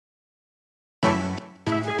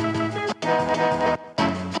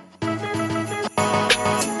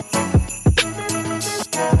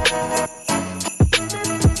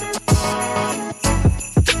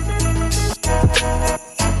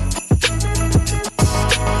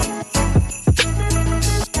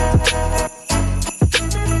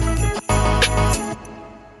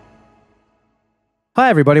Hi,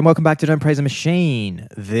 everybody, and welcome back to Don't Praise the Machine.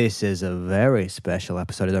 This is a very special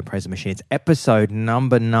episode of Don't Praise the Machine. It's episode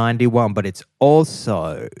number 91, but it's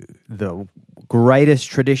also the greatest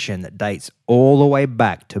tradition that dates all the way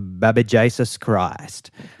back to Baby Jesus Christ.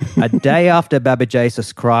 A day after Baby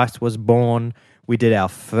Jesus Christ was born, we did our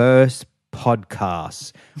first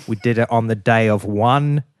podcast. We did it on the day of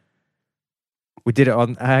one. We did it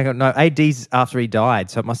on, AD's after he died,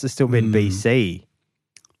 so it must have still been BC.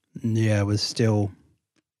 Yeah, it was still...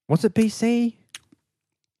 Was it BC?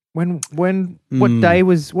 What's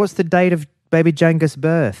the date of baby Jenga's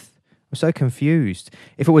birth? I'm so confused.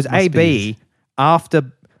 If it was AB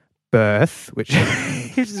after birth, which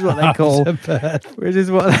is what they call which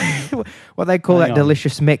is what they call that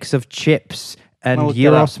delicious mix of chips and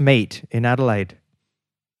gyros meat in Adelaide.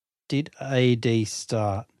 Did AD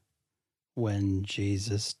start when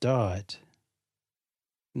Jesus died?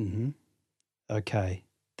 Okay.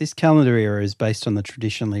 This calendar era is based on the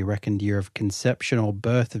traditionally reckoned year of conception or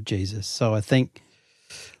birth of Jesus. So I think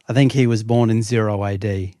he was born in 0 AD.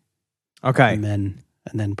 Okay. And then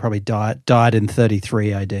probably died in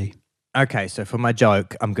 33 AD. Okay, so for my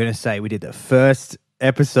joke, I'm going to say we did the first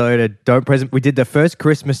episode of we did the first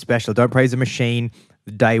Christmas special, Don't Praise the Machine,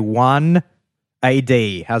 day 1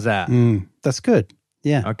 AD. How's that? That's good.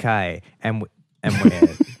 Yeah. Okay. And we're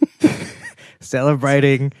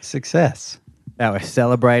celebrating success. Now we're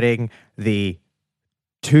celebrating the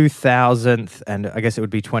 2000th, and I guess it would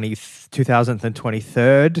be 2000th and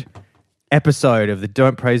 23rd episode of the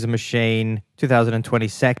Don't Praise the Machine,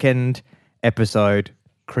 2022nd episode.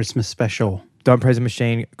 Christmas special. Don't Praise the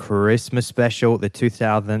Machine Christmas special, the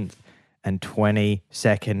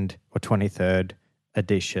 2022nd or 23rd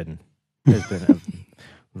edition. There's been a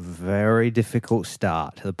very difficult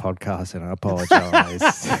start to the podcast, and I apologize.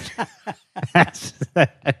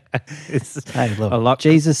 Hey, look,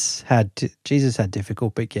 Jesus had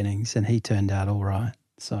difficult beginnings, and he turned out all right.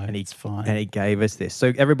 So it's fine. And he gave us this.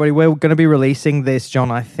 So everybody, we're going to be releasing this,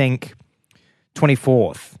 John, I think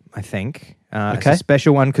 24th, okay. It's a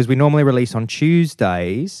special one because we normally release on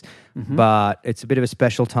Tuesdays, but it's a bit of a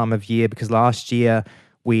special time of year because last year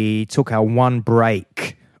we took our one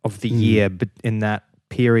break of the year in that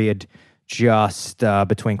period just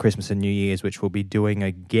between Christmas and New Year's, which we'll be doing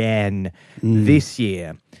again this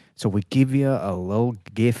year. So we give you a little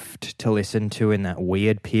gift to listen to in that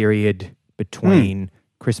weird period between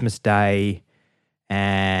Christmas Day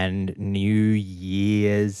and New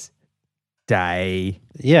Year's Day.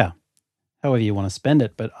 Yeah, however you want to spend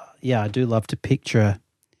it. But yeah, I do love to picture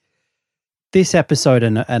this episode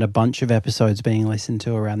and a bunch of episodes being listened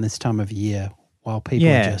to around this time of year while people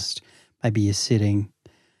are just, maybe you're sitting,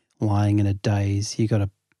 lying in a daze, you got a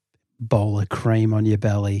bowl of cream on your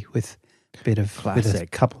belly with a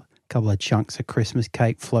couple of chunks of Christmas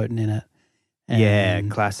cake floating in it.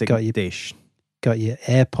 And classic dish. Got your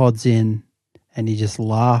AirPods in, and you're just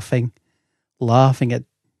laughing at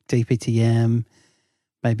DPTM.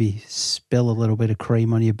 Maybe spill a little bit of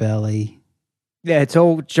cream on your belly. Yeah, it's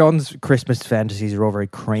all John's Christmas fantasies are all very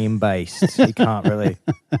cream based. You can't really.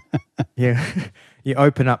 Yeah. You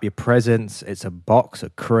open up your presents, it's a box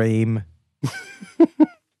of cream.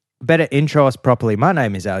 Better intro us properly. My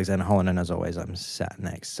name is Alexander Holland, and as always, I'm sat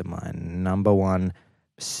next to my number one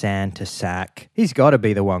Santa sack. He's got to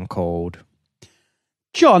be the one called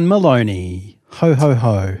John Maloney. Ho, ho,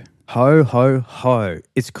 ho. Ho, ho, ho.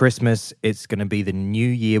 It's Christmas. It's going to be the new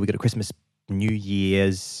year. We got a Christmas New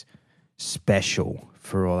Year's special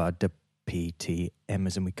for all our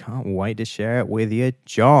DPTMers, and we can't wait to share it with you,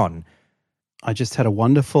 John. I just had a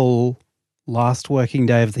wonderful last working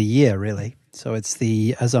day of the year, really. So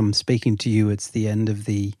as I'm speaking to you, it's the end of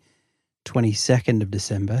the 22nd of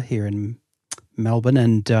December here in Melbourne.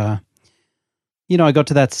 And, I got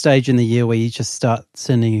to that stage in the year where you just start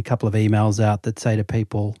sending a couple of emails out that say to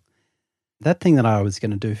people, that thing that I was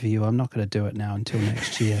going to do for you, I'm not going to do it now until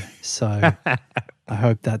next year. So I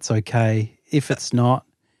hope that's okay. If it's not,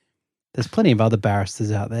 there's plenty of other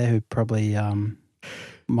barristers out there who probably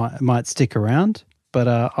might stick around, but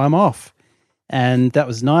I'm off. And that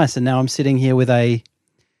was nice. And now I'm sitting here with a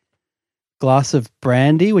glass of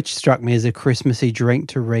brandy, which struck me as a Christmassy drink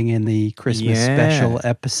to ring in the Christmas special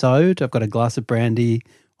episode. I've got a glass of brandy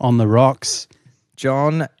on the rocks.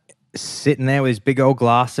 John sitting there with his big old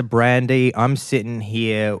glass of brandy. I'm sitting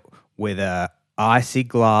here with a icy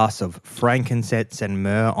glass of frankincense and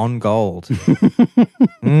myrrh on gold.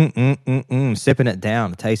 Sipping it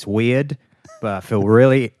down. It tastes weird, but I feel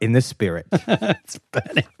really in the spirit. It's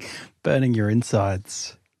burning your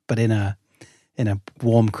insides, but in a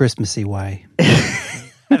warm, Christmassy way.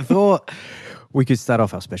 I thought we could start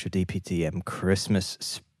off our special DPTM Christmas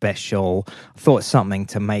special. I thought something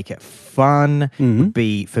to make it fun would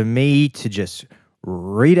be for me to just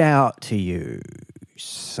read out to you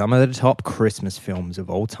some of the top Christmas films of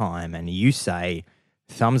all time, and you say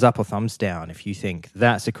thumbs up or thumbs down if you think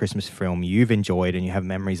that's a Christmas film you've enjoyed and you have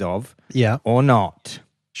memories of, or not.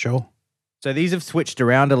 Sure. So these have switched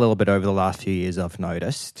around a little bit over the last few years, I've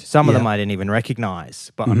noticed. Some of them I didn't even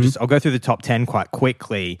recognize, but I'll go through the top 10 quite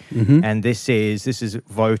quickly. And this is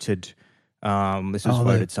voted. This was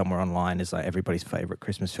voted somewhere online as like everybody's favorite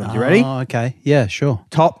Christmas film. You ready? Oh, okay. Yeah, sure.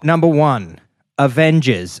 Top number 1,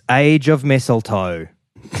 Avengers: Age of Mistletoe.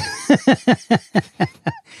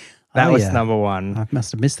 That was number 1. I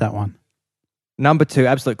must have missed that one. Number 2,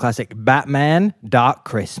 absolute classic, Batman: Dark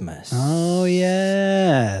Christmas. Oh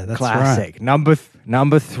yeah, that's classic. Right.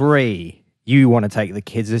 Number 3, you want to take the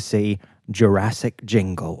kids to see Jurassic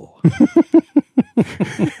Jingle.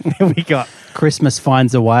 Then we got Christmas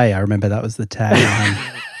Finds a Way. I remember that was the tagline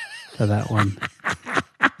for that one.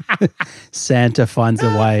 Santa finds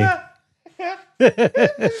a way.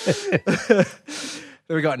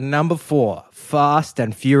 Then we got number 4, Fast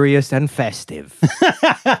and Furious and Festive.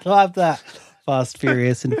 I love that. Fast,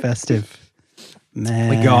 Furious, and Festive. Man,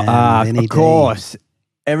 We got, Vinny of course,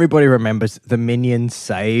 everybody remembers the Minions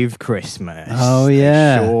Save Christmas. Oh,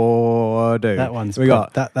 yeah. They sure do. That one's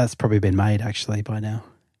that's probably been made actually by now.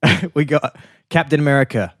 We got Captain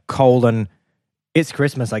America: It's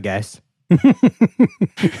Christmas, I guess.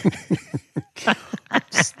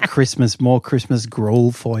 More Christmas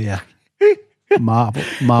gruel for you.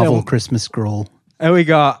 Marvel Christmas gruel. And we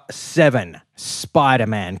got 7,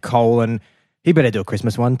 Spider-Man: He better do a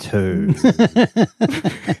Christmas one too.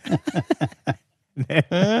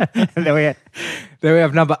 Then we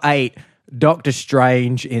have number 8, Doctor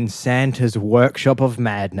Strange in Santa's Workshop of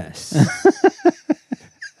Madness.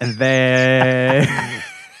 And then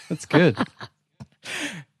That's good.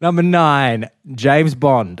 number 9, James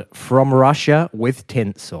Bond: From Russia with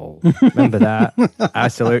Tinsel. Remember that?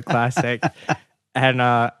 Absolute classic. And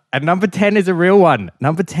number 10 is a real one.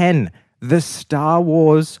 Number 10, the Star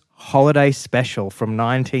Wars Holiday Special from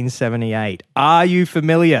 1978. Are you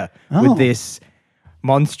familiar with this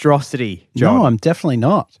monstrosity, John? No, I'm definitely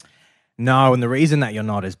not. No, and the reason that you're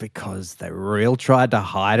not is because they real tried to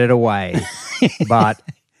hide it away, but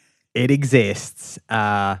it exists.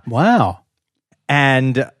 Wow.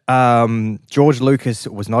 And George Lucas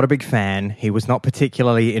was not a big fan. He was not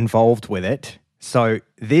particularly involved with it. So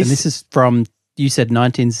this is from, you said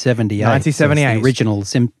 1978. 1978.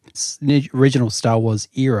 So the original Star Wars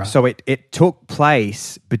era. So it took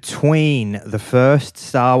place between the first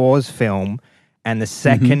Star Wars film and the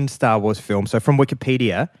second Star Wars film. So from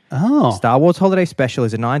Wikipedia, Star Wars Holiday Special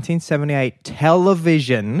is a 1978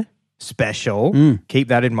 television special. Keep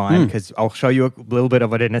that in mind because I'll show you a little bit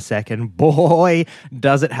of it in a second. Boy,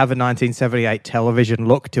 does it have a 1978 television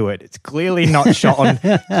look to it. It's clearly not shot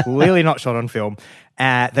on film.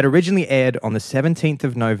 That originally aired on the 17th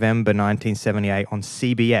of November 1978 on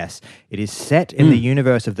CBS. It is set in the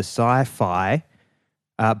universe of the sci-fi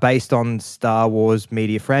based on Star Wars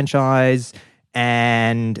media franchise.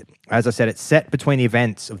 And as I said, it's set between the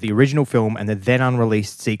events of the original film and the then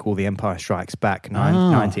unreleased sequel, The Empire Strikes Back,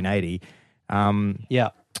 1980.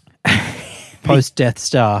 Yeah. Post-Death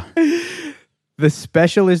Star. The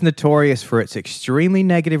special is notorious for its extremely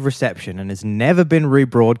negative reception and has never been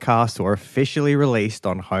rebroadcast or officially released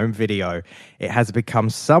on home video. It has become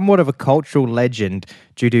somewhat of a cultural legend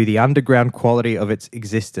due to the underground quality of its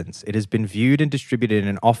existence. It has been viewed and distributed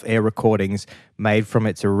in off-air recordings made from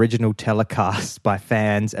its original telecasts by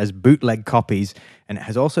fans as bootleg copies, and it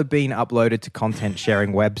has also been uploaded to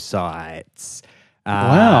content-sharing websites.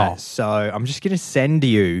 Wow. So I'm just going to send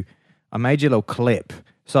you, I made you a little clip.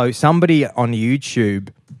 So somebody on YouTube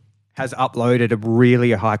has uploaded a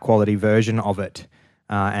really high quality version of it,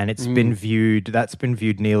 and it's been viewed. That's been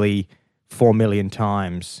viewed nearly 4 million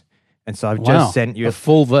times, and so I've just sent you a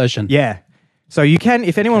full version. Yeah, so you can,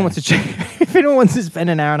 if anyone wants to check, if anyone wants to spend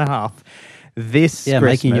an hour and a half this Christmas,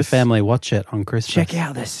 making your family watch it on Christmas. Check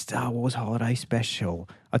out the Star Wars Holiday Special.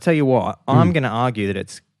 I'll tell you what, I'm going to argue that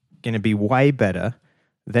it's going to be way better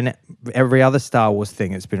than every other Star Wars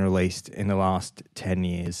thing that's been released in the last 10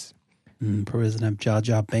 years. Probably doesn't have Jar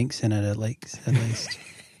Jar Binks in it at least.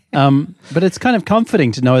 But it's kind of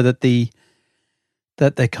comforting to know that the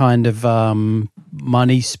kind of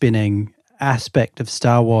money spinning aspect of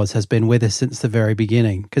Star Wars has been with us since the very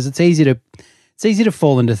beginning, because it's easy to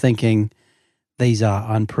fall into thinking these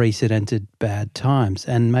are unprecedented bad times,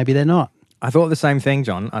 and maybe they're not. I thought the same thing,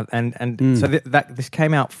 John. So this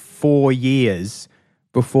came out 4 years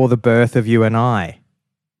before the birth of you and I.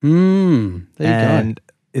 There you go.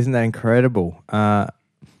 Isn't that incredible? You're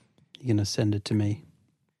going to send it to me.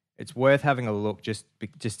 It's worth having a look just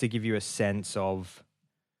to give you a sense of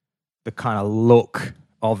the kind of look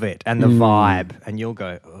of it and the vibe. And you'll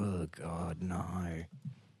go, oh, God, no.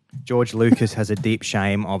 George Lucas has a deep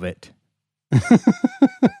shame of it.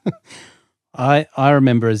 I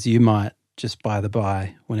remember, as you might, just by the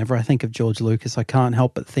by, whenever I think of George Lucas, I can't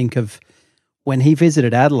help but think of when he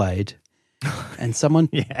visited Adelaide and someone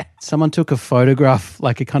took a photograph,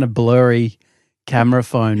 like a kind of blurry camera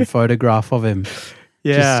phone photograph of him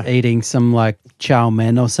just eating some like chow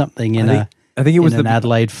mein or something I think it was an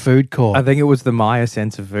Adelaide food court. I think it was the Maya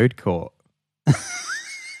Centre food court.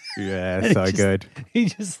 Yeah, so good. He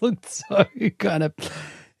just looked so kind of...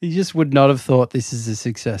 You just would not have thought this is a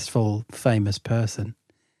successful, famous person.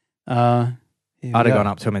 I'd have gone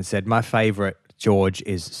up to him and said, my favourite, George,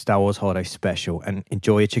 is Star Wars Holiday Special, and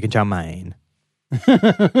enjoy your chicken chow mein. There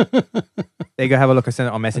you go, have a look. I sent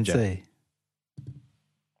it on Messenger. Let's see.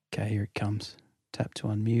 Okay, here it comes. Tap to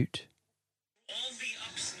unmute. All the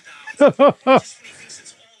ups and downs. Just when he thinks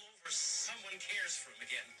it's all over, someone cares for him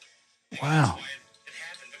again. Wow. That's why it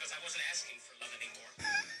happened, because I wasn't asking for love anymore.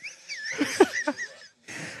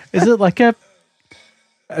 Is it like a...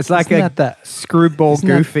 It's like that screwball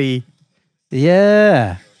goofy...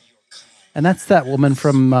 Yeah. And that's that woman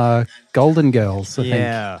from Golden Girls, I think.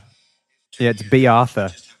 Yeah, it's B.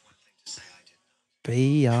 Arthur.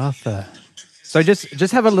 B. Arthur. So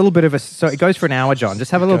just have a little bit of a... So it goes for an hour, John.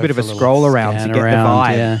 Just have a little bit of a scroll around to get the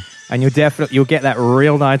vibe. Yeah. And you'll get that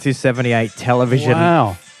real 1978 television...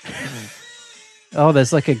 Wow. Oh,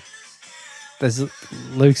 there's Luke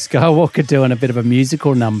Skywalker doing a bit of a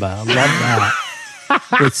musical number. I love that.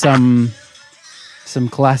 With some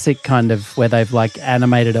classic kind of where they've like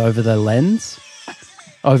animated over the lens,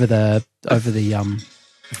 over the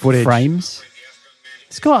footage frames.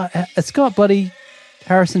 It's got bloody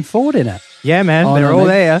Harrison Ford in it. Yeah, man, they're all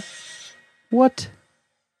there. What?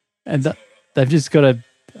 And they've just got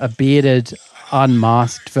a bearded,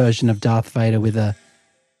 unmasked version of Darth Vader with a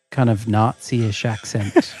kind of Nazi-ish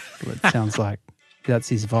accent. It sounds like that's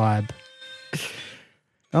his vibe.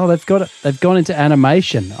 Oh, they've gone into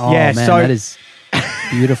animation. Oh yeah, man, that is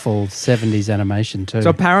beautiful 70s animation too. So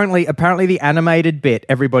apparently the animated bit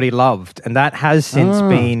everybody loved, and that has since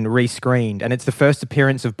been rescreened, and it's the first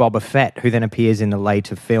appearance of Boba Fett, who then appears in the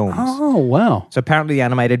later films. Oh, wow. So apparently the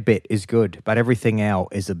animated bit is good, but everything else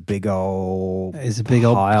is a big old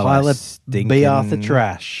pile of B. Arthur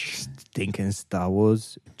trash. Stinking Star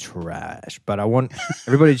Wars trash. But I want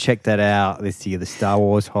everybody to check that out this year, the Star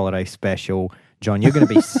Wars Holiday Special. John, you're going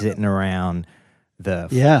to be sitting around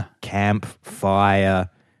the campfire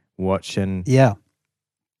watching Star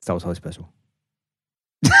Wars Holiday Special.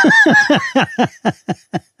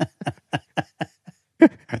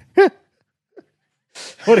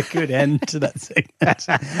 What a good end to that segment.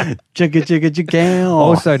 Chugga, chugga, chugga.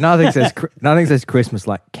 Also, nothing says Christmas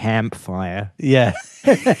like campfire. Yeah,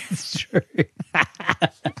 it's true.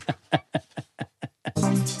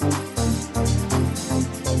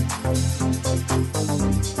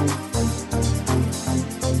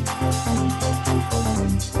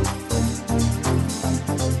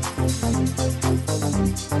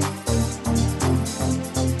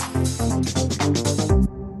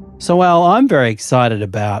 So, Al, I'm very excited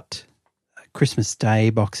about Christmas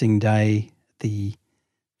Day, Boxing Day, the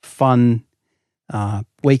fun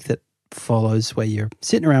week that follows where you're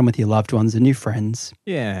sitting around with your loved ones and your friends.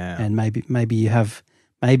 Yeah. And maybe you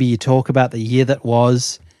talk about the year that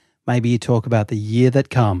was, maybe you talk about the year that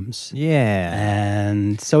comes. Yeah.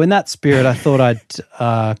 And so in that spirit, I thought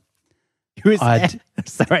Sorry, I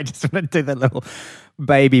just want to do that little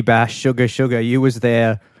baby bash, sugar. You was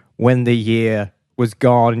there when the year was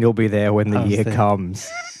gone, and you'll be there when the year comes.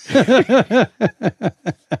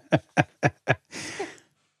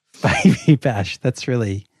 Baby bash. That's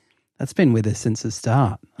been with us since the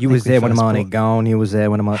start. You was there when the money gone. You was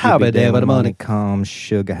there when the money. How about there when the money comes?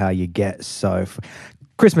 Sugar, how you get so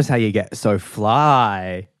Christmas, how you get so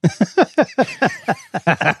fly.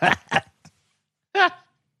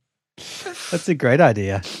 That's a great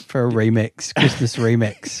idea for a remix, Christmas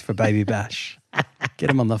remix for Baby Bash.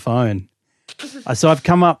 Get him on the phone. So I've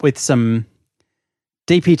come up with some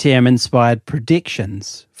DPTM-inspired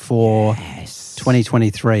predictions for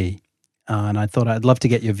 2023, and I thought I'd love to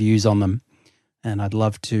get your views on them, and I'd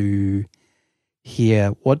love to hear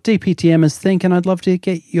what DPTMers think, and I'd love to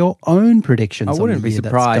get your own predictions. I wouldn't on the be year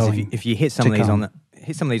that's surprised going if you hit some of these come.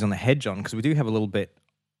 on the head, John, because we do have a little bit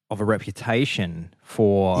of a reputation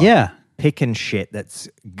for picking shit that's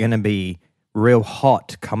gonna be real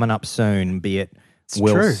hot coming up soon. Be it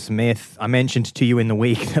Will true. Smith. I mentioned to you in the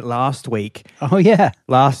week that last week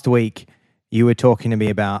you were talking to me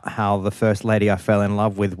about how the first lady I fell in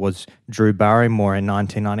love with was Drew Barrymore in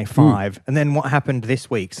 1995. And then what happened this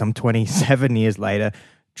week, some 27 years later?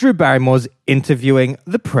 Drew Barrymore's interviewing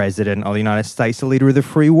the president of the United States, the leader of the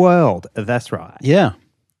free world. That's right. Yeah.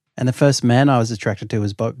 And the first man I was attracted to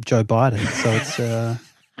was Joe Biden. So it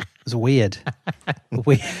was weird.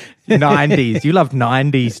 90s. You loved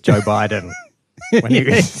 90s Joe Biden. When he,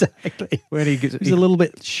 exactly. When he was a little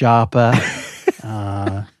bit sharper.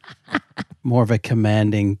 More of a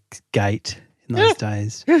commanding gait in those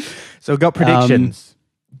days. So we've got predictions.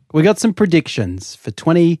 We got some predictions for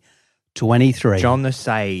 2023. John the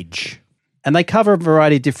Sage. And they cover a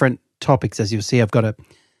variety of different topics, as you'll see. I've got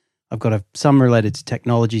some related to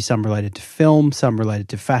technology, some related to film, some related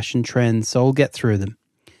to fashion trends. So I'll get through them.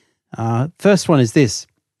 First one is this.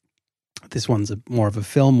 This one's more of a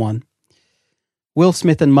film one. Will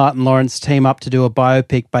Smith and Martin Lawrence team up to do a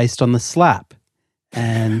biopic based on The Slap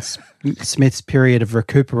and Smith's period of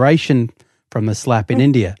recuperation from the slap in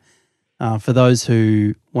India. For those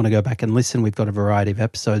who want to go back and listen, we've got a variety of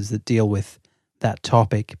episodes that deal with that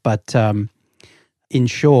topic. But in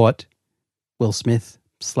short, Will Smith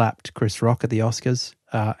slapped Chris Rock at the Oscars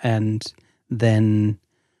and then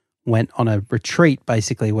went on a retreat,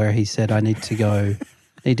 basically, where he said, I need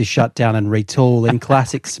to shut down and retool in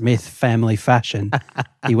classic Smith family fashion.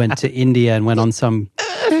 He went to India and went on some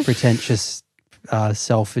pretentious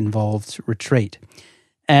self-involved retreat.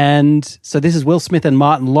 And so this is Will Smith and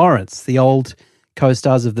Martin Lawrence, the old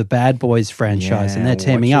co-stars of the Bad Boys franchise, and they're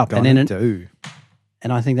teaming up. And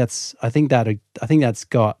I think that's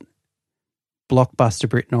got blockbuster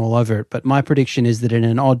Britain all over it. But my prediction is that in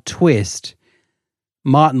an odd twist,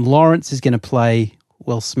 Martin Lawrence is going to play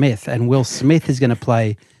Will Smith, and Will Smith is going to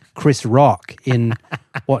play Chris Rock in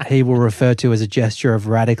what he will refer to as a gesture of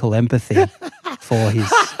radical empathy for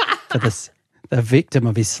the victim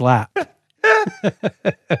of his slap.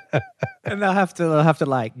 And they'll have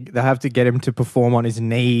to get him to perform on his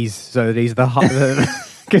knees so that he's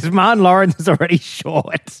because Martin Lawrence is already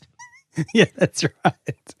short. Yeah, that's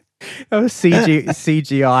right. Oh,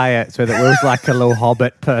 CGI it so that Will's like a little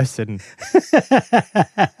hobbit person.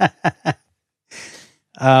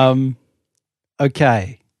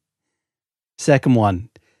 Okay. Second one,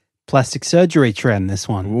 plastic surgery trend. This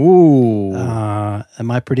one. Ooh. And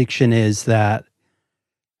my prediction is that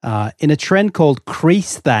in a trend called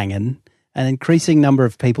crease thangin', an increasing number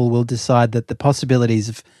of people will decide that the possibilities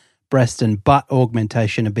of breast and butt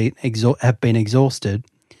augmentation have been exhausted,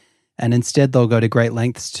 and instead they'll go to great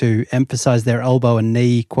lengths to emphasize their elbow and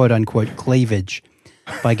knee quote-unquote cleavage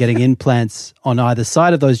by getting implants on either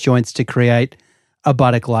side of those joints to create a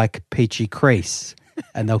buttock-like peachy crease,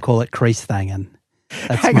 and they'll call it crease thangin'.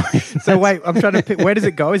 So wait, I'm trying to pick, where does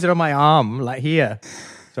it go? Is it on my arm, like here?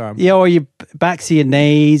 Sorry. Yeah, or your backs of your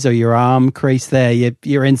knees or your arm crease there,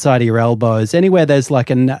 your inside of your elbows. Anywhere there's like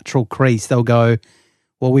a natural crease, they'll go,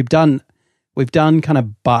 well, we've done kind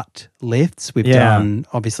of butt lifts. We've done,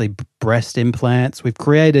 obviously, breast implants. We've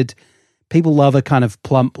created, people love a kind of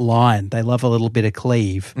plump line. They love a little bit of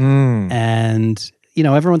cleave. And,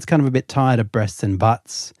 everyone's kind of a bit tired of breasts and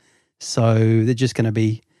butts. So they're just going to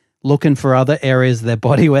be looking for other areas of their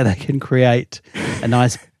body where they can create a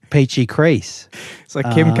nice peachy crease. It's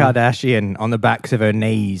like Kim Kardashian on the backs of her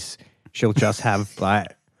knees. She'll just have like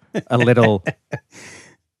a little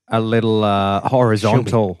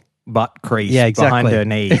horizontal butt crease behind her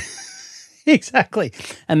knee. Exactly.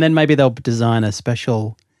 And then maybe they'll design a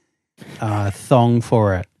special thong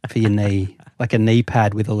for it, for your knee, like a knee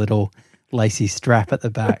pad with a little lacy strap at the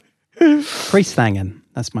back. Crease thangin'.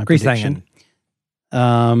 That's my prediction.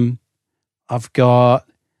 I've got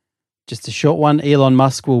just a short one. Elon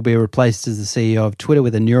Musk will be replaced as the CEO of Twitter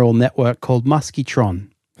with a neural network called Muskitron.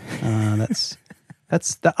 I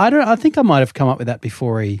think I might have come up with that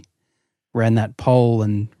before he ran that poll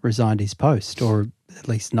and resigned his post, or at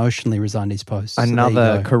least notionally resigned his post.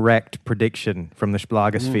 Another correct prediction from the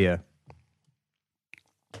Splagosphere.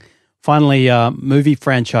 Finally, movie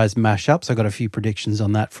franchise mashups. I've got a few predictions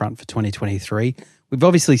on that front for 2023. We've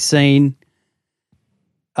obviously seen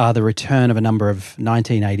the return of a number of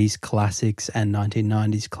 1980s classics and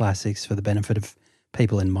 1990s classics for the benefit of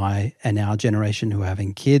people in my and our generation who are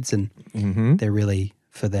having kids, and they're really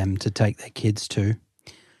for them to take their kids to.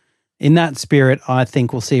 in that spirit, I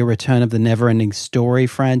think we'll see a return of the Never-Ending Story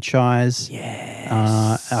franchise.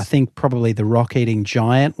 Yes. I think probably the Rock-Eating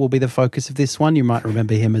Giant will be the focus of this one. You might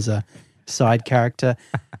remember him as a side character.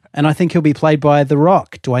 And I think he'll be played by The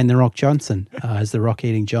Rock, Dwayne The Rock Johnson, as the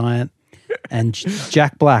Rock-Eating Giant, and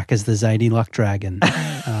Jack Black as the Zany Luck Dragon.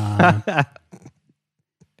 And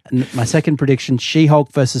my second prediction,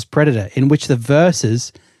 She-Hulk versus Predator, in which the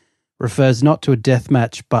versus refers not to a death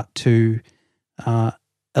match, but to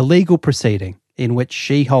a legal proceeding in which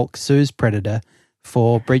She-Hulk sues Predator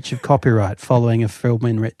for breach of copyright following a film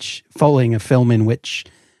in which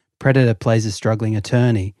Predator plays a struggling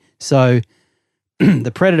attorney. So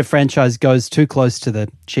the Predator franchise goes too close to the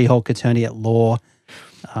She-Hulk attorney at law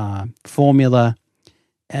formula,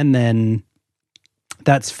 and then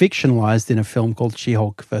that's fictionalized in a film called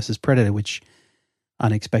She-Hulk versus Predator, which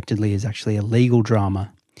unexpectedly is actually a legal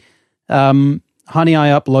drama. Honey, I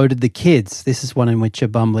Uploaded the Kids. This is one in which a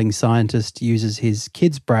bumbling scientist uses his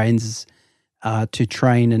kids' brains to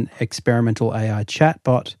train an experimental AI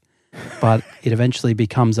chatbot, but it eventually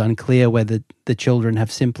becomes unclear whether the children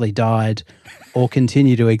have simply died or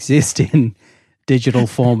continue to exist in digital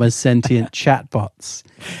form as sentient chatbots.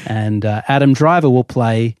 And Adam Driver will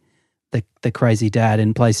play the crazy dad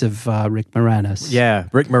in place of Rick Moranis. Yeah,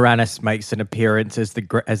 Rick Moranis makes an appearance as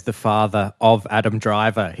the father of Adam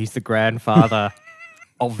Driver. He's the grandfather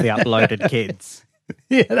of the uploaded kids.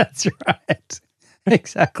 Yeah, that's right.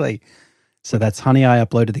 Exactly. So that's Honey, I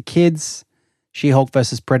Uploaded the Kids, She-Hulk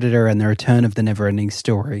versus Predator, and the return of the Never-Ending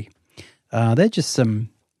Story. They're just some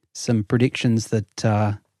predictions that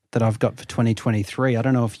I've got for 2023. I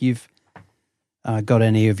don't know if you've got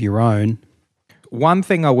any of your own. One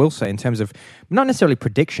thing I will say in terms of, not necessarily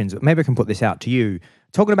predictions, but maybe I can put this out to you,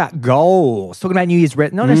 talking about goals, talking about New Year's,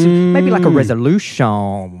 not necessarily, maybe like a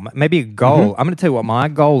resolution, maybe a goal. I'm going to tell you what my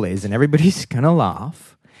goal is, and everybody's going to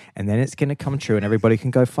laugh, and then it's going to come true, and everybody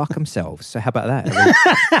can go fuck themselves. So how about that?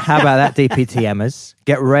 How about that, DPTMers?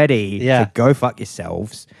 Get ready to go fuck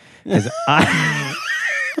yourselves. Because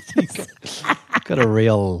got a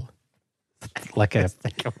real, like a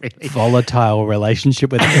really volatile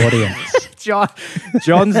relationship with the audience.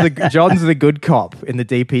 John's the good cop in the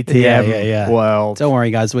DPTM world. Don't worry,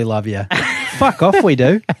 guys, we love you. Fuck off, we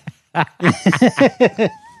do.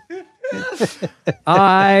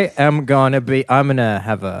 I'm gonna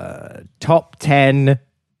have a top 10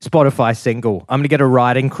 Spotify single. I'm gonna get a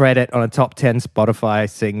writing credit on a top 10 Spotify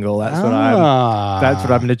single. That's what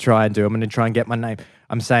I'm gonna try and do. I'm gonna try and get my name.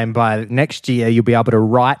 I'm saying by next year you'll be able to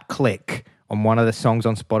right click on one of the songs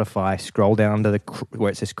on Spotify, scroll down to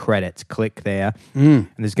where it says credits, click there, and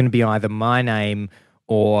there's going to be either my name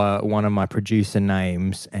or one of my producer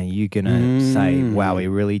names, and you're going to say, wow, he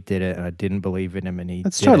really did it, and I didn't believe in him, and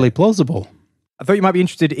That's totally plausible. I thought you might be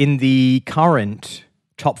interested in the current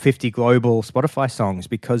top 50 global Spotify songs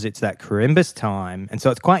because it's that Carimbus time, and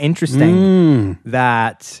so it's quite interesting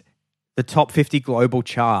that the top 50 global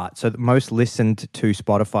chart, so the most listened to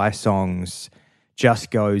Spotify songs,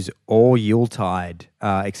 just goes all Yuletide,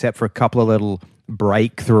 except for a couple of little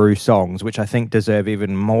breakthrough songs, which I think deserve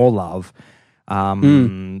even more love.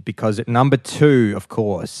 Because at number 2, of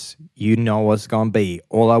course, you know what's going to be.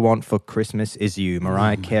 All I Want for Christmas Is You,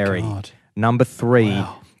 Mariah Carey. God. Number 3,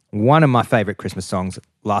 one of my favorite Christmas songs,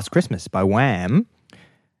 Last Christmas by Wham.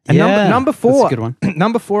 And number 4, that's a good one.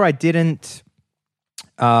 Number 4, I didn't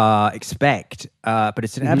expect, but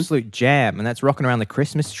it's an absolute jam, and that's Rockin' Around the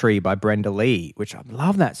Christmas Tree by Brenda Lee, which I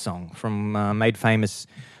love that song from made famous,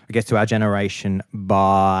 I guess, to our generation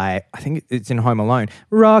by, I think it's in Home Alone.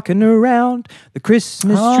 Rockin' around the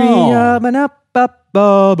Christmas tree, up and up, but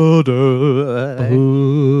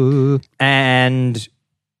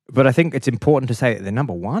I think it's important to say that the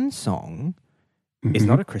number 1 song is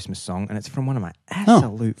not a Christmas song, and it's from one of my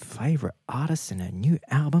absolute favorite artists, and a new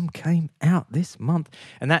album came out this month,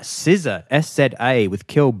 and that's SZA, SZA with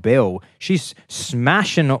Kill Bill. She's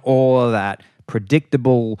smashing all of that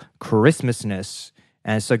predictable Christmasness,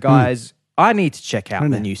 and so guys, I need to check out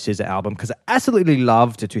the new SZA album because I absolutely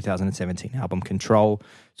loved the 2017 album Control,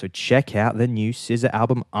 so check out the new SZA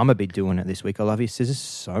album. I'm going to be doing it this week. I love you, SZA,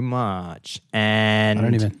 so much.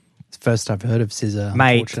 And it's the first I've heard of SZA,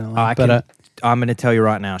 mate, I'm going to tell you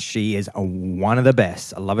right now, she is one of the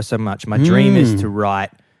best. I love her so much. My dream is to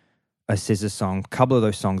write a SZA song. A couple of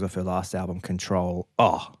those songs off her last album, Control.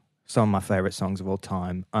 Oh, some of my favorite songs of all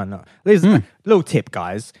time. I know. There's a little tip,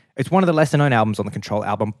 guys. It's one of the lesser-known albums on the Control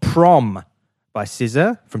album, Prom by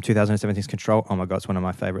SZA from 2017's Control. Oh my God, it's one of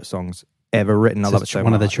my favorite songs ever written. I love it so much.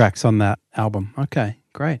 One of the tracks on that album. Okay,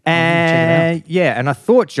 great. And and I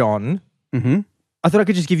thought, John, I thought I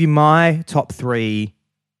could just give you my top 3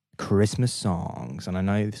 Christmas songs, and I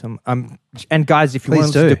know some. And guys, if you want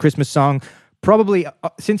Please to listen to do. a Christmas song, probably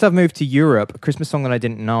since I've moved to Europe, a Christmas song that I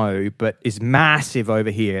didn't know but is massive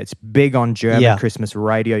over here. It's big on German Yeah. Christmas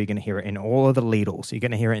radio. You're going to hear it in all of the Lidls. You're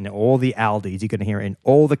going to hear it in all the Aldis. You're going to hear it in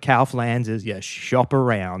all the Kauflands as you shop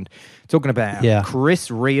around. Talking about Yeah.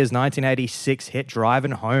 Chris Rea's 1986 hit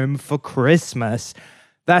 "Driving Home for Christmas."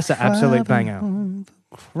 That's an absolute banger.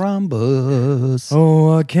 Crumbles.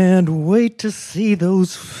 Oh, I can't wait to see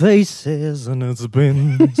those faces, and it's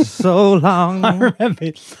been so long. I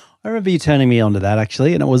remember you turning me on to that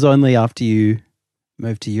actually, and it was only after you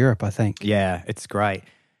moved to Europe, I think. Yeah, it's great.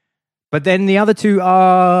 But then the other two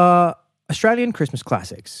are Australian Christmas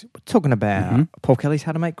classics. We're talking about Paul Kelly's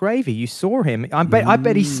 "How to Make Gravy." You saw him. I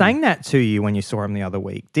bet he sang that to you when you saw him the other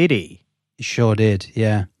week. Did he? You sure did,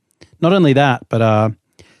 yeah. Not only that, but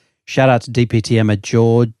shout out to DPTM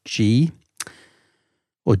Georgie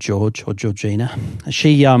or George or Georgina.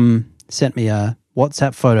 She sent me a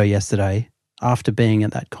WhatsApp photo yesterday after being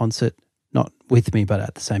at that concert, not with me, but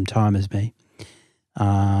at the same time as me.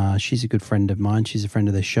 She's a good friend of mine. She's a friend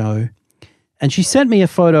of the show. And she sent me a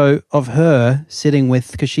photo of her sitting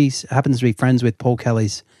with, because she happens to be friends with Paul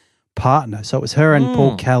Kelly's partner. So it was her and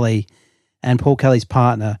Paul Kelly and Paul Kelly's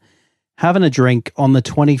partner having a drink on the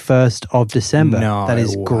 21st of December. No that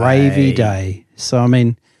is way. Gravy Day. So, I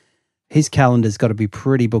mean, his calendar's got to be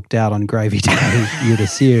pretty booked out on Gravy Day, you'd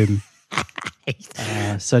assume.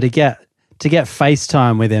 So to get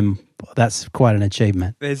FaceTime with him, that's quite an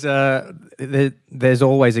achievement. There's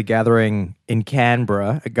always a gathering in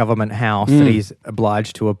Canberra, a government house that he's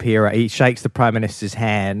obliged to appear at. He shakes the Prime Minister's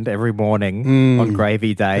hand every morning on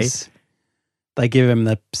Gravy Day. They give him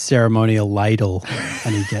the ceremonial ladle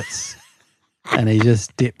and he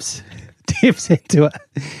just dips into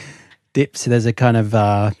it. There's a kind of,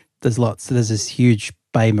 there's this huge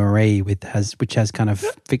Baie Marie which has kind of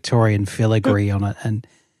Victorian filigree on it, and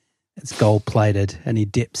it's gold plated, and he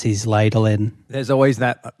dips his ladle in. There's always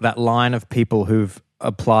that line of people who've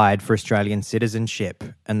applied for Australian citizenship,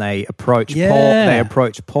 and they approach Paul. They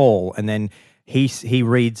approach Paul, and then he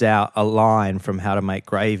reads out a line from How to Make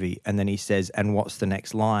Gravy, and then he says, "And what's the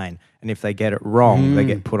next line?" And if they get it wrong, they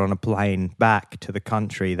get put on a plane back to the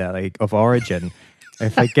country of origin.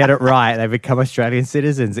 If they get it right, they become Australian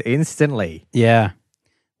citizens instantly. Yeah.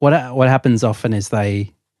 What happens often is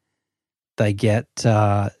they get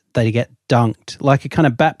dunked, like a kind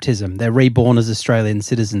of baptism. They're reborn as Australian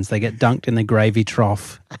citizens. They get dunked in the gravy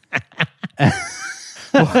trough.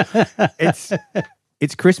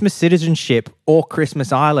 It's Christmas citizenship or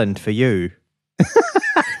Christmas Island for you.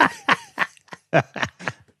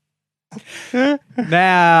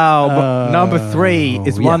 Now, number 3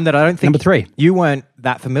 is one that I don't think Number 3. you weren't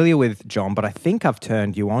that familiar with, John, but I think I've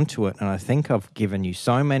turned you onto it, and I think I've given you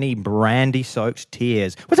so many brandy-soaked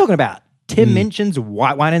tears. We're talking about Tim Minchin's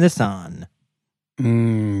White Wine in the Sun.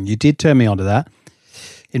 You did turn me onto that.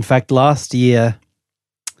 In fact, last year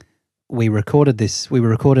we recorded the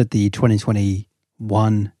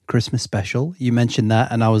 2021 Christmas special. You mentioned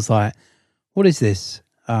that, and I was like, what is this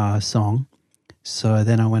song? So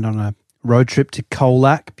then I went on a road trip to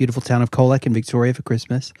Colac, beautiful town of Colac in Victoria, for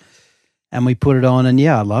Christmas, and we put it on, and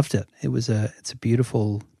yeah, I loved it. It's a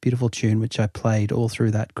beautiful, beautiful tune which I played all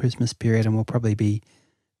through that Christmas period, and we'll probably be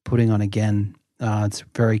putting on again. It's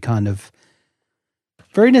very kind of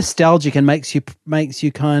very nostalgic, and makes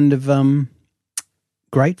you kind of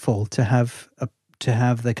grateful to have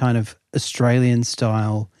the kind of Australian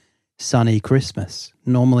style sunny Christmas.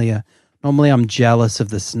 Normally I'm jealous of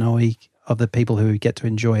the people who get to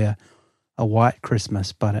enjoy a white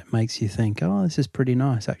Christmas, but it makes you think, oh, this is pretty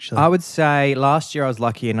nice, actually. I would say last year I was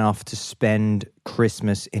lucky enough to spend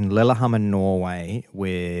Christmas in Lillehammer, Norway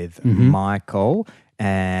with Michael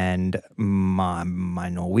and my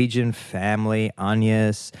Norwegian family,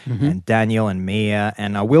 Agnes and Daniel and Mia.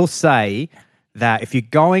 And I will say that if you're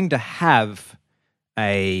going to have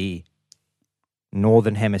a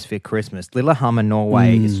Northern Hemisphere Christmas, Lillehammer,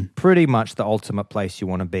 Norway is pretty much the ultimate place you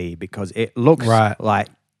want to be, because it looks like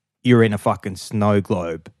you're in a fucking snow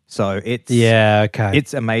globe. So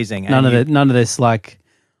it's amazing. None of this like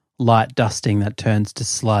light dusting that turns to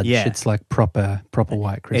sludge. Yeah. It's like proper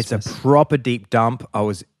white Christmas. It's a proper deep dump. I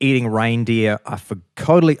was eating reindeer. I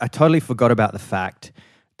totally forgot about the fact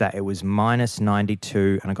that it was minus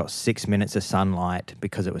 92 and I got 6 minutes of sunlight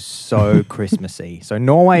because it was so Christmassy. So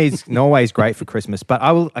Norway's great for Christmas, but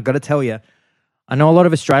I got to tell you, I know a lot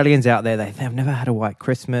of Australians out there, they've never had a white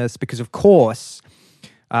Christmas because, of course,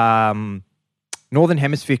 Northern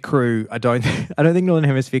Hemisphere crew, I don't think Northern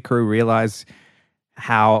Hemisphere crew realize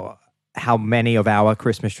how many of our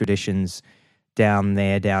Christmas traditions down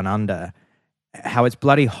there, down under, how it's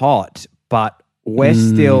bloody hot, but we're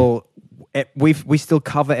still we still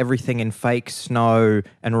cover everything in fake snow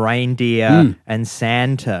and reindeer and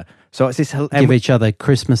Santa. So it's this Give each other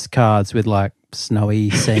Christmas cards with like snowy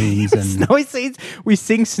scenes and snowy scenes. We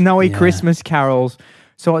sing snowy Christmas carols.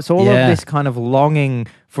 So it's all of this kind of longing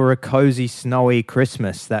for a cozy, snowy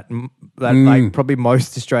Christmas that like probably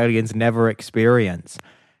most Australians never experience.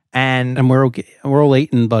 And we're all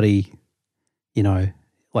eating, buddy, you know,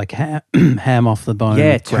 like ham off the bone,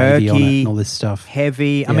 with gravy on it and all this stuff.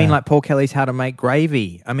 Heavy. I mean, like Paul Kelly's How to Make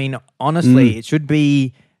Gravy. I mean, honestly, it should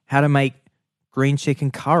be How to Make Green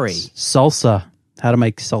Chicken Curry. Salsa. How to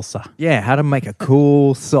make salsa. Yeah, how to make a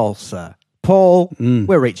cool salsa. Paul,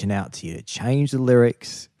 we're reaching out to you to change the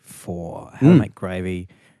lyrics for How to Make Gravy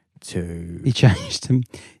to... You changed them.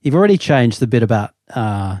 You've already changed the bit about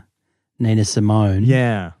Nina Simone.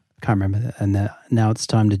 Yeah. Can't remember that. And now it's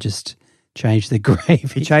time to just change the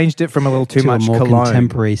gravy. You changed it from a little too much a more cologne.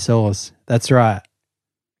 Contemporary sauce. That's right.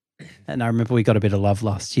 And I remember we got a bit of love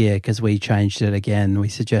last year because we changed it again. We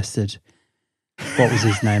suggested, what was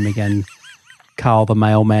his name again? Carl the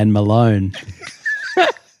Mailman Malone.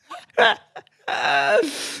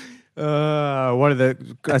 One of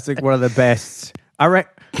the best.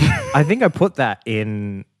 I think I put that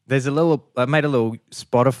in. There's a little. I made a little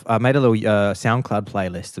SoundCloud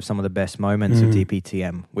playlist of some of the best moments of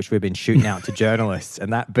DPTM, which we've been shooting out to journalists,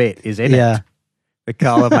 and that bit is in it. The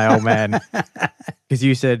Carl the Mailman, because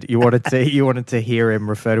you said you wanted to hear him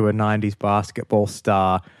refer to a '90s basketball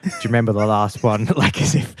star. Do you remember the last one? Like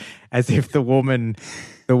as if the woman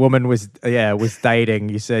was dating.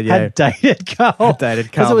 You said had dated Carl.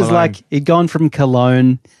 Because it was Malone. like he'd gone from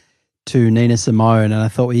Cologne to Nina Simone, and I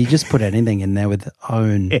thought, well, you just put anything in there with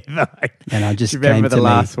own. And I just do you remember came the to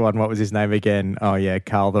last one? What was his name again? Oh yeah,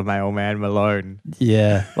 Carl the Mailman Malone.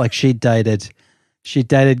 Yeah, like she dated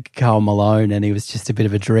Carl Malone, and he was just a bit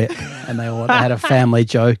of a drip, and they had a family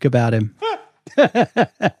joke about him.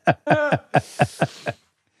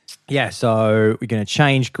 Yeah, so we're going to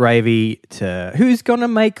change gravy to who's going to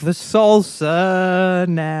make the salsa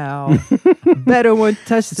now? Better won't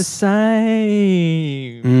taste the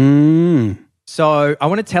same. So I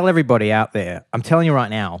want to tell everybody out there, I'm telling you right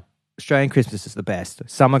now, Australian Christmas is the best.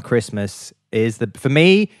 Summer Christmas is for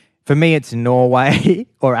me it's Norway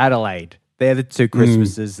or Adelaide. They're the two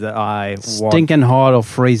Christmases that I want. Stinking hot or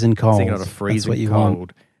freezing cold. Stinking hot or freezing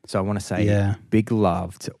cold. So I want to say big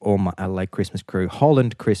love to all my Adelaide Christmas crew.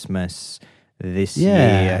 Holland Christmas this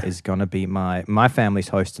year is going to be my family's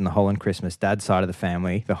hosting the Holland Christmas. Dad's side of the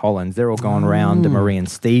family, the Hollands, they're all going round to Marie and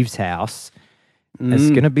Steve's house. It's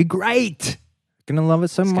going to be great. Going to love it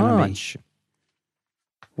so much.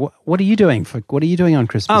 What are you doing on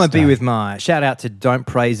Christmas I'm going to Day? be with my shout out to Don't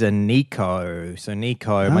Praise a Nico. So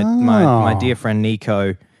Nico, my dear friend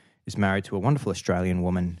Nico is married to a wonderful Australian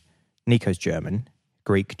woman. Nico's German.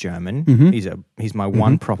 Greek German. He's my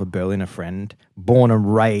one proper Berliner friend, born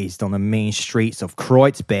and raised on the mean streets of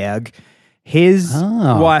Kreuzberg. His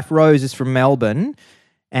wife Rose is from Melbourne,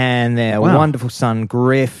 and their wonderful son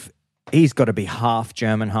Griff, he's got to be half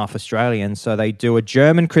German, half Australian. So they do a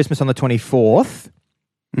German Christmas on the 24th,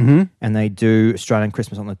 and they do Australian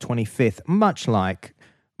Christmas on the 25th, much like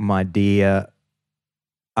my dear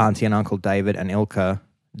auntie and uncle David and Ilka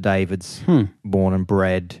Davids, born and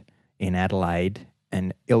bred in Adelaide.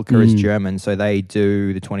 And Ilka is German, so they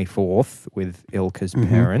do the 24th with Ilka's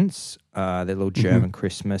parents, their little German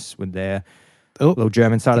Christmas with their little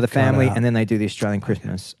German side of the family, and then they do the Australian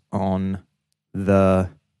Christmas on the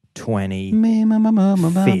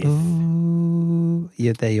 25th.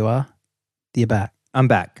 Yeah, there you are. You're back. I'm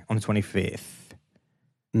back on the 25th.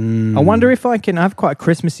 I wonder if I have quite a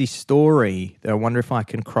Christmassy story that I wonder if I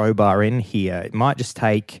can crowbar in here. It might just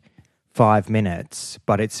take 5 minutes,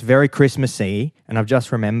 but it's very Christmassy, and I've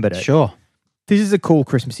just remembered it. Sure. This is a cool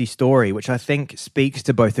Christmassy story, which I think speaks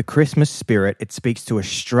to both the Christmas spirit, it speaks to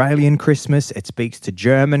Australian Christmas, it speaks to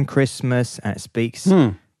German Christmas, and it speaks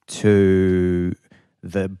to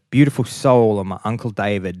the beautiful soul of my Uncle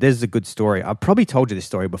David. This is a good story. I've probably told you this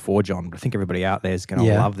story before, John, but I think everybody out there is going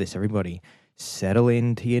to love this. Everybody, settle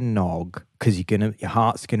into your nog, because your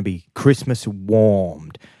heart's going to be Christmas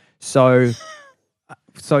warmed. So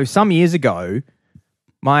some years ago,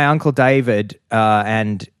 my Uncle David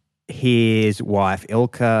and his wife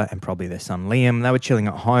Ilka and probably their son Liam, they were chilling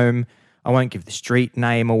at home. I won't give the street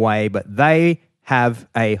name away, but they have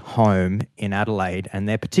a home in Adelaide, and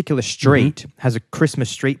their particular street has a Christmas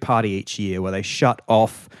street party each year where they shut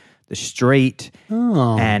off the street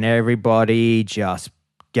and everybody just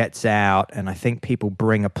gets out, and I think people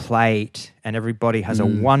bring a plate and everybody has a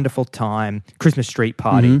wonderful time. Christmas street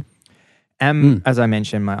party. And as I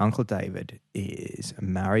mentioned, my Uncle David is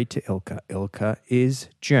married to Ilka. Ilka is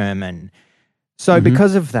German. So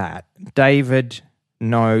because of that, David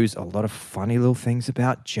knows a lot of funny little things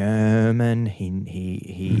about German.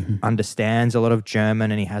 He understands a lot of German,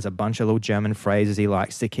 and he has a bunch of little German phrases he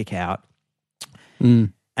likes to kick out.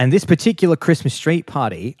 And this particular Christmas street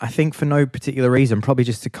party, I think for no particular reason, probably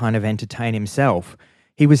just to kind of entertain himself,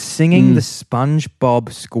 he was singing the SpongeBob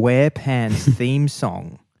SquarePants theme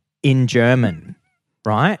song in German,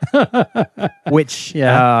 right? Which,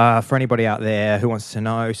 for anybody out there who wants to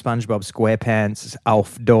know, SpongeBob SquarePants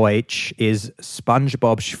auf Deutsch is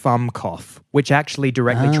SpongeBob Schwammkopf, which actually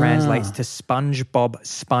directly translates to SpongeBob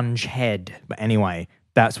Spongehead. But anyway,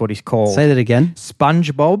 that's what he's called. Say that again.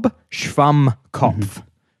 SpongeBob Schwammkopf.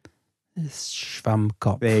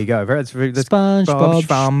 Schwammkopf. There you go. SpongeBob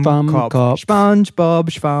Schwammkopf. SpongeBob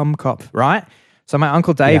Schwammkopf, right? So my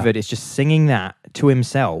Uncle David is just singing that to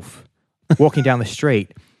himself, walking down the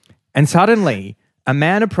street, and suddenly a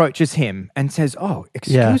man approaches him and says, "Oh,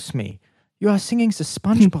 excuse me, you are singing the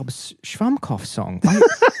SpongeBob Schwammkopf song.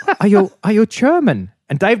 Are you German?"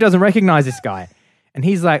 And Dave doesn't recognize this guy. And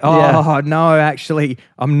he's like, no, actually,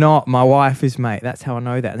 I'm not. My wife is, mate. That's how I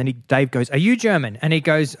know that. And then Dave goes, "Are you German?" And he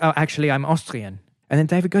goes, "Oh, actually, I'm Austrian." And then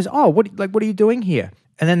David goes, "Oh, what are you doing here?"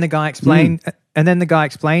 And then the guy explains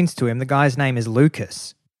to him, the guy's name is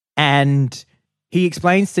Lucas. And he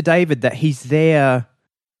explains to David that he's there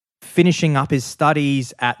finishing up his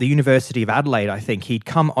studies at the University of Adelaide, I think. He'd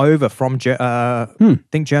come over from,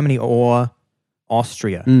 Germany or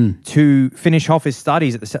Austria to finish off his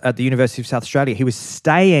studies at the University of South Australia. He was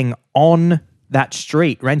staying on that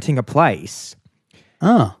street, renting a place.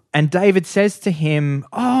 And David says to him,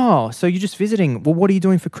 "Oh, so you're just visiting. Well, what are you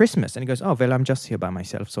doing for Christmas?" And he goes, "Oh, well, I'm just here by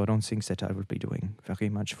myself, so I don't think that I would be doing very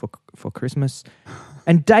much for Christmas."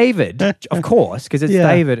 And David, of course, because it's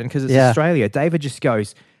David and because it's Australia, David just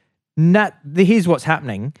goes, "Here's what's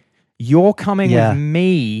happening. You're coming with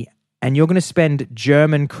me and you're going to spend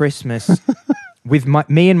German Christmas with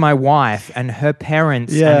me and my wife and her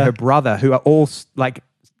parents and her brother, who are all like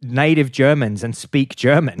native Germans and speak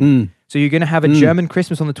German. So you're going to have a German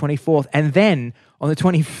Christmas on the 24th, and then on the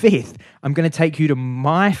 25th, I'm going to take you to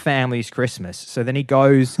my family's Christmas." So then he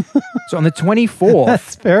goes, so on the 24th.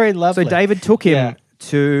 That's very lovely. So David took him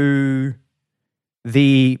to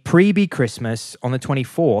the Preeby Christmas on the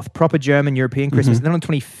 24th, proper German European Christmas. And then on the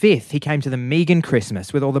 25th, he came to the Megan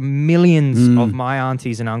Christmas with all the millions of my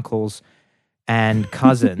aunties and uncles and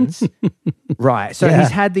cousins. Right. So he's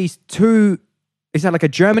had these two. He's had like a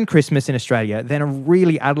German Christmas in Australia, then a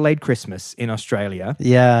really Adelaide Christmas in Australia.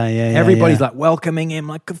 Everybody's like welcoming him,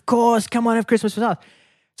 like, "Of course, come on, have Christmas with us."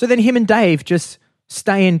 So then him and Dave just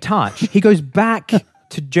stay in touch. He goes back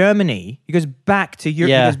to Germany. He goes back to Europe.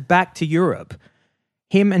 He goes back to Europe.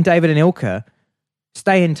 Him and David and Ilka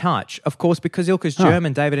stay in touch. Of course, because Ilka's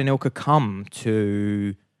German, David and Ilka come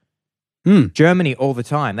to Germany all the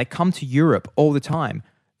time. They come to Europe all the time.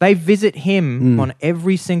 They visit him on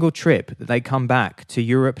every single trip that they come back to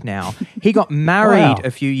Europe now. He got married a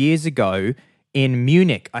few years ago in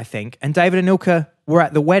Munich, I think, and David and Ilka were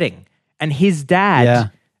at the wedding. And his dad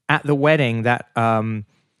at the wedding,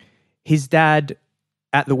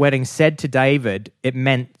 said to David, "It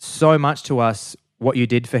meant so much to us what you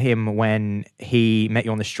did for him when he met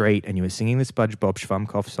you on the street and you were singing the SpongeBob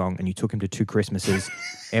Schwammkopf song and you took him to 2 Christmases.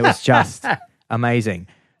 It was just amazing."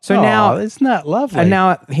 So now, isn't that lovely? And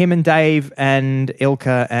now him and Dave and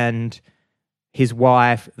Ilka and his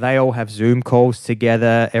wife, they all have Zoom calls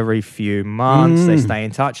together every few months. They stay in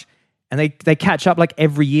touch. And they catch up like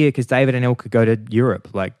every year because David and Ilka go to Europe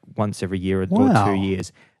like once every year or 2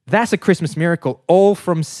 years. That's a Christmas miracle, all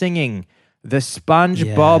from singing the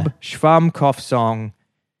SpongeBob Schwammkopf song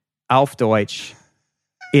auf Deutsch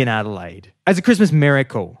in Adelaide. As a Christmas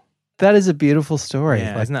miracle. That is a beautiful story.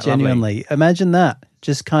 Yeah, like, isn't that genuinely. lovely? Imagine that.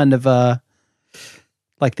 Just kind of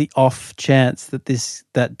like the off chance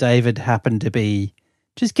that David happened to be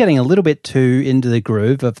just getting a little bit too into the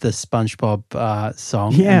groove of the SpongeBob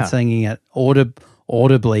song and singing it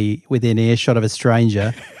audibly within earshot of a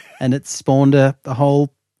stranger, and it spawned a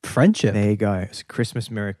whole friendship. There you go. It's a Christmas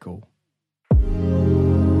miracle.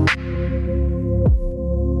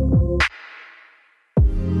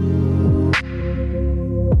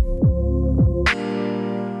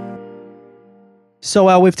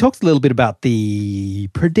 So we've talked a little bit about the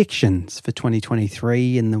predictions for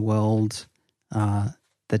 2023 in the world that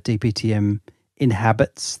DPTM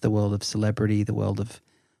inhabits, the world of celebrity, the world of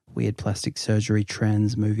weird plastic surgery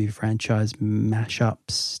trends, movie franchise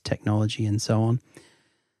mashups, technology, and so on.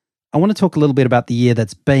 I want to talk a little bit about the year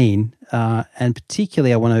that's been, and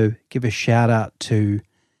particularly I want to give a shout out to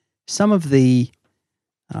some of the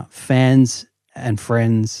fans and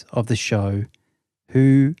friends of the show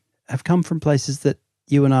who have come from places that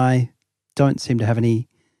you and I don't seem to have any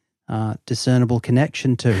discernible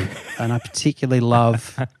connection to. And I particularly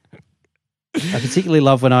love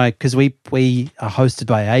when because we are hosted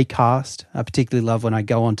by Acast. I particularly love when I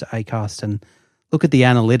go onto Acast and look at the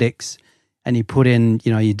analytics, and you put in,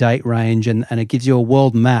 your date range, and it gives you a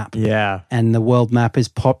world map. Yeah. And the world map is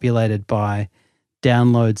populated by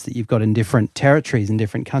downloads that you've got in different territories in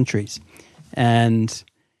different countries. And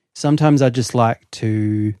sometimes I just like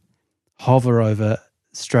to hover over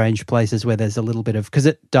strange places where there's a little bit of, because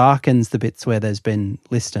it darkens the bits where there's been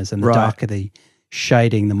listeners, and the darker the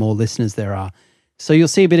shading, the more listeners there are. So you'll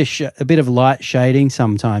see a bit of light shading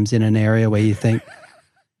sometimes in an area where you think,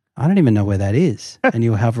 I don't even know where that is, and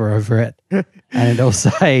you'll hover over it, and it'll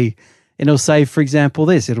say, for example,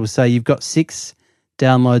 this. It'll say you've got 6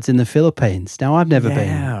 downloads in the Philippines. Now, I've never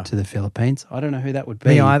been to the Philippines. I don't know who that would be.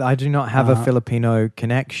 Me, I do not have a Filipino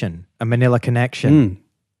connection, a Manila connection.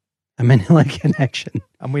 A Manila connection.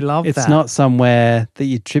 And we love that. It's not somewhere that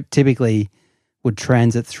you typically would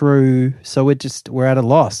transit through, so we're at a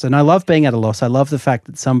loss. And I love being at a loss. I love the fact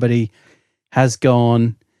that somebody has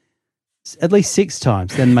gone at least 6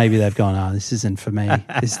 times. Then maybe they've gone, this isn't for me.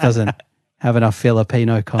 This doesn't have enough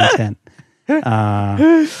Filipino content.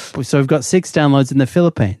 So we've got 6 downloads in the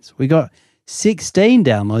Philippines. We got 16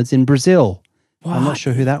 downloads in Brazil. What? I'm not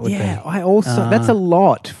sure who that would be. Yeah, I also that's a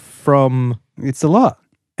lot from. It's a lot,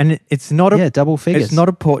 and it's not a double figures. It's not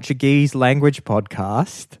a Portuguese language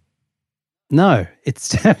podcast. No, it's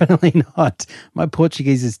definitely not. My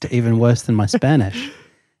Portuguese is even worse than my Spanish.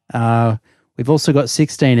 We've also got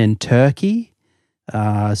 16 in Turkey.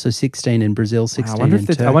 So 16 in Brazil, 16 in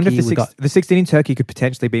Turkey. I wonder if the 16 in Turkey could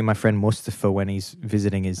potentially be my friend Mustafa when he's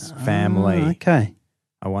visiting his family. Okay.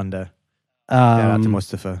 I wonder. Shout out to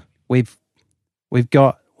Mustafa. We've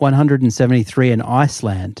got 173 in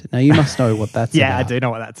Iceland. Now, you must know what that's about. Yeah, I do know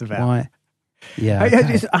what that's about. Why? Yeah.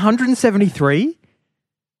 Okay. 173?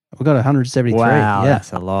 We've got 173. Wow, yeah.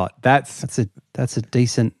 That's a lot. That's a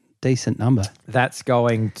decent number. That's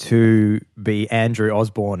going to be Andrew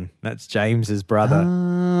Osborne. That's James's brother.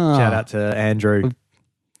 Shout out to Andrew.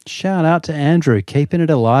 Shout out to Andrew, keeping it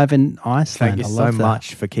alive in Iceland. Thank you so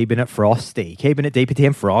much for keeping it frosty, keeping it DPT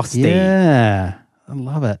and frosty. Yeah, I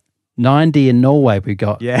love it. 90 in Norway we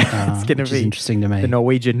got. Yeah, it's going to be interesting to me.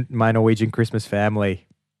 My Norwegian Christmas family.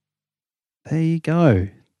 There you go.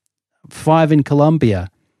 5 in Colombia.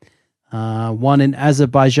 1 in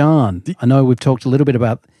Azerbaijan. I know we've talked a little bit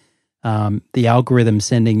about the algorithm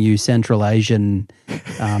sending you Central Asian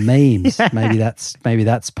memes. Yeah. Maybe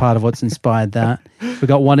that's part of what's inspired that. We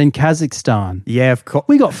got 1 in Kazakhstan. Yeah, of course.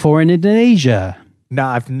 We got 4 in Indonesia. No,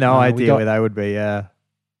 I've no idea where that would be.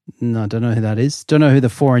 No, I don't know who that is. Don't know who the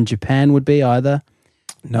 4 in Japan would be either.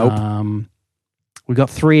 Nope. We got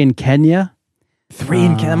 3 in Kenya. 3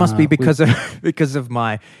 in Kenya. That must be because of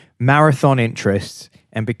my marathon interests.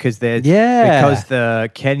 And because the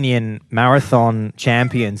Kenyan marathon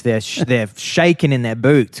champions, they're shaking in their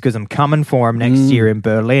boots because I'm coming for them next year in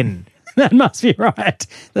Berlin. That must be right.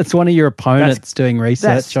 That's one of your opponents doing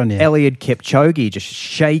research on you. Eliud Kipchoge just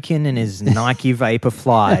shaking in his Nike Vapor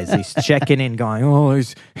Flies. He's checking in going,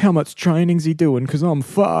 how much training's he doing? Because I'm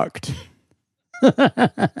fucked. We've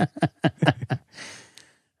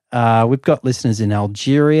got listeners in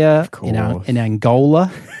Algeria, in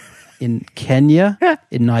Angola, in Kenya,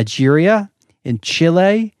 in Nigeria, in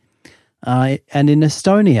Chile, and in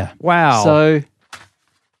Estonia. Wow. So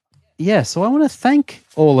I want to thank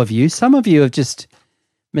all of you. Some of you have just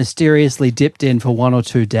mysteriously dipped in for 1 or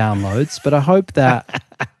 2 downloads, but I hope that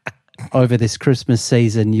over this Christmas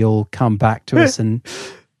season you'll come back to us and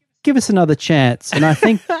give us another chance. And I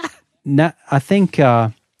think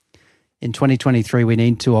in 2023 we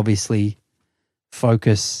need to obviously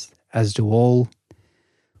focus, as do all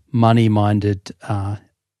money-minded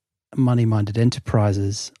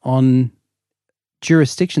enterprises, on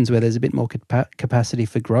jurisdictions where there's a bit more capacity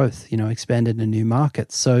for growth, expand into new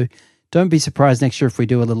markets. So don't be surprised next year if we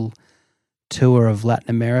do a little tour of Latin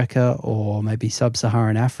America or maybe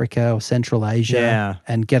Sub-Saharan Africa or Central Asia,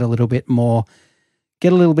 and get a little bit more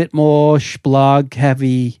Splug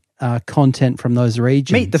heavy content from those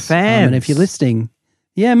regions. Meet the fans. And if you're listening,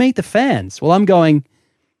 meet the fans. Well, I'm going.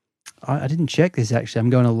 I didn't check this actually. I'm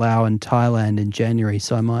going to Laos and Thailand in January,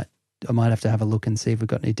 so I might have to have a look and see if we've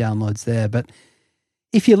got any downloads there. But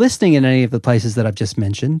if you're listening in any of the places that I've just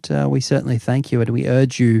mentioned, we certainly thank you, and we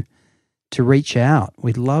urge you to reach out.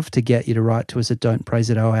 We'd love to get you to write to us at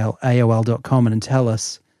don'tpraise@aol.com and tell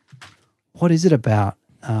us what is it about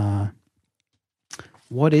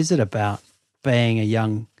being a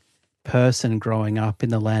young person growing up in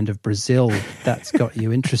the land of Brazil that's got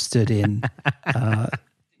you interested in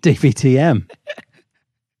DPTM?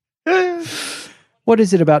 What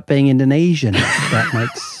is it about being Indonesian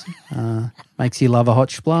that makes you love a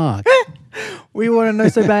hot splag? We want to know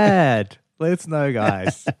so bad. Let's know,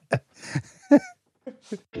 guys.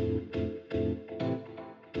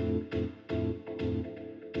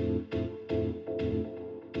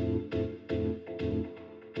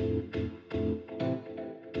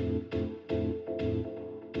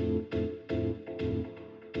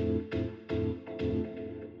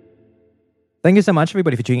 Thank you so much,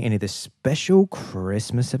 everybody, for tuning into this special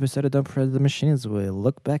Christmas episode of Don't Press the Machine as we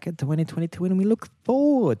look back at 2022 and we look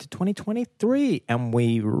forward to 2023. And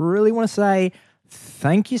we really want to say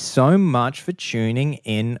thank you so much for tuning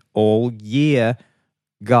in all year,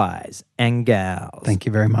 guys and gals. Thank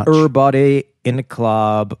you very much. Everybody in the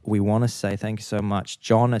club, we want to say thank you so much.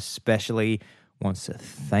 John especially wants to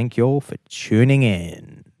thank you all for tuning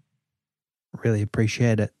in. Really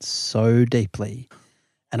appreciate it so deeply.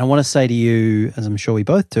 And I want to say to you, as I'm sure we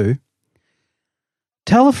both do,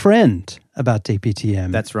 tell a friend about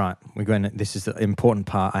DPTM. That's right. We're going to, this is the important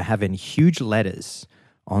part. I have in huge letters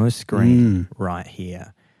on the screen right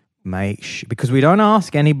here. Because we don't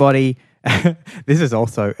ask anybody. This is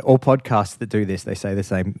also all podcasts that do this. They say the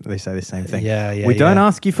same thing. We don't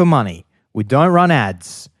ask you for money. We don't run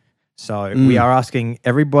ads. So we are asking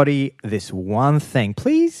everybody this one thing.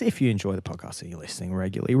 Please, if you enjoy the podcast and you're listening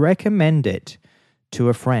regularly, recommend it to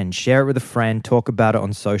a friend. Share it with a friend. Talk about it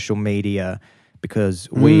on social media because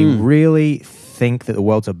we really think that the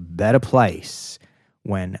world's a better place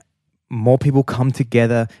when more people come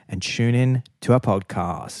together and tune in to our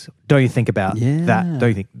podcast. Don't you think about that? Don't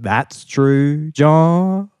you think that's true,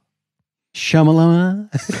 John? Shamalama.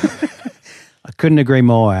 I couldn't agree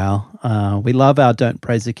more, Al. We love our Don't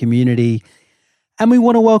Praise the community and we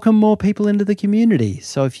want to welcome more people into the community.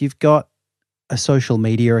 So if you've got a social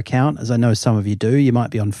media account, as I know some of you do, you might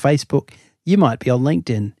be on Facebook, you might be on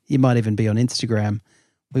LinkedIn, you might even be on Instagram.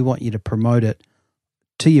 We want you to promote it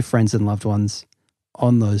to your friends and loved ones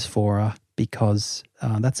on those fora because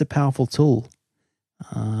that's a powerful tool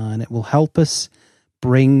and it will help us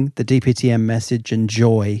bring the DPTM message and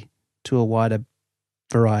joy to a wider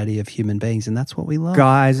variety of human beings, and that's what we love.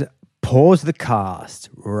 Guys, pause the cast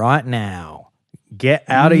right now. Get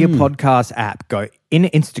out of your podcast app. Go into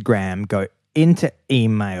Instagram. Go into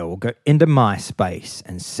email. Go into MySpace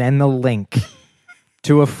and send the link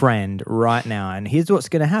to a friend right now. And here's what's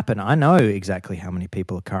going to happen. I know exactly how many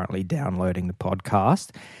people are currently downloading the podcast.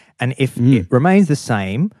 And if it remains the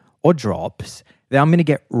same or drops, then I'm going to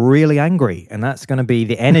get really angry. And that's going to be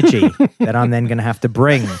the energy that I'm then going to have to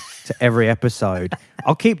bring to every episode.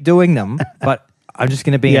 I'll keep doing them, but I'm just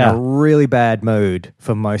going to be in a really bad mood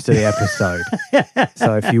for most of the episode.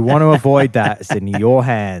 So if you want to avoid that, it's in your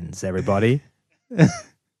hands, everybody.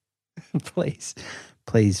 Please,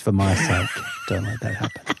 for my sake, don't let that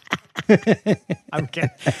happen. I'm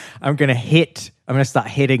going to start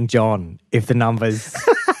hitting John if the numbers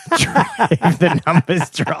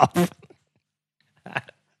drop.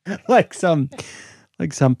 like some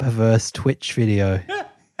perverse Twitch video.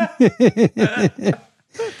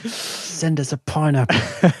 Send us a pineapple.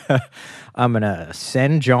 I'm going to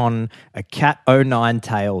send John a cat 09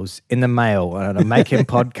 tails in the mail and I'm going to make him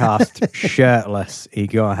podcast shirtless. You're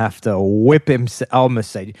going to have to whip him. I'll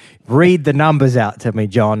say, read the numbers out to me,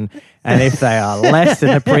 John. And if they are less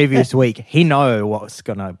than the previous week, he know what's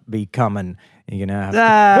going to be coming. You're going to have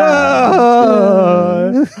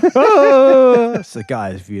to. So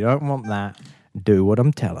guys, if you don't want that, do what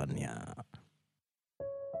I'm telling you.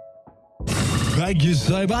 Thank you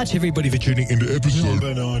so much, everybody, for tuning into episode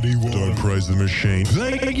 91. Don't Praise the Machine.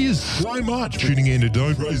 Thank you so much for tuning into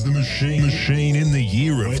Don't Praise the Machine in the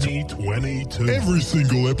year of 2022. Every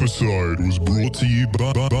single episode was brought to you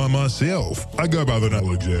by myself. I go by the name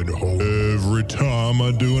Alexander Hall. Every time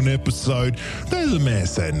I do an episode, there's a man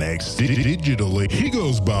sat next digitally. He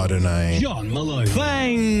goes by the name John Malone.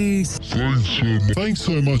 Thanks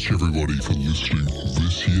so much, everybody, for listening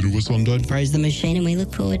this year to us on Don't Praise the Machine, and we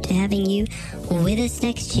look forward to having you with us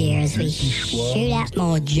next year as we shoot out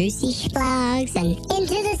more juicy splugs and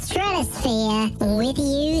into the stratosphere with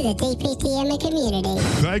you, the DPTM community.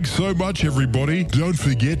 Thanks so much, everybody. Don't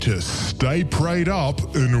forget to stay prayed up,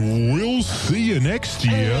 and we'll see you next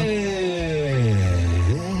year.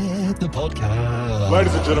 The podcast.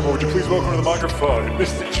 Ladies and gentlemen, would you please welcome to the microphone,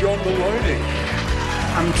 Mr. John Maloney.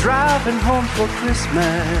 I'm driving home for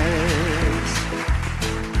Christmas.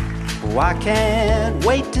 Oh, I can't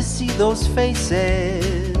wait to see those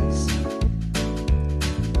faces.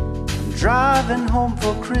 I'm driving home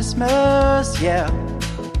for Christmas, yeah.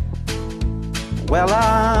 Well,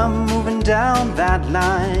 I'm moving down that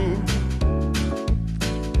line,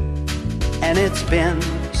 and it's been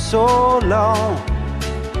so long,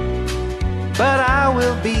 but I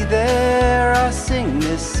will be there. I sing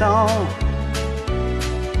this song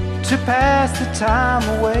to pass the time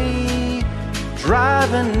away,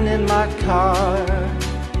 driving in my car,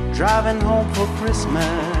 driving home for Christmas.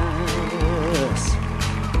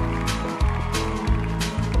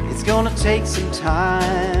 It's gonna take some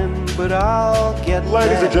time, but I'll get there.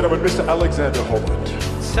 Ladies and gentlemen, Mr. Alexander Holland.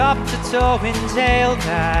 Top to toe in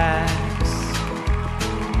tailbacks.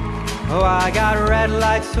 Oh, I got red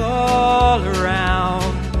lights all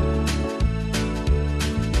around.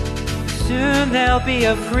 Soon there'll be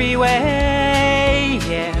a freeway,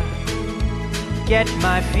 yeah. Get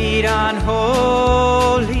my feet on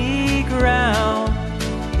holy ground.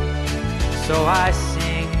 So I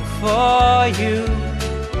sing for you,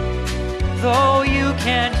 though you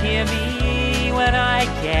can't hear me when I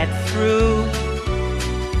get through,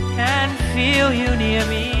 and feel you near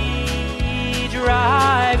me,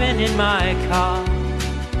 driving in my car,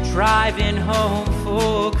 driving home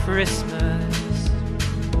for Christmas,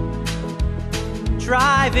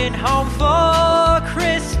 driving home for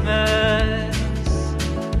Christmas,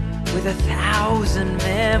 with 1,000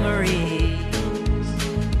 memories.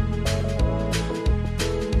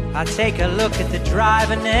 I take a look at the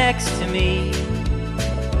driver next to me.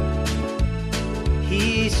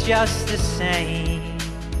 He's just the same.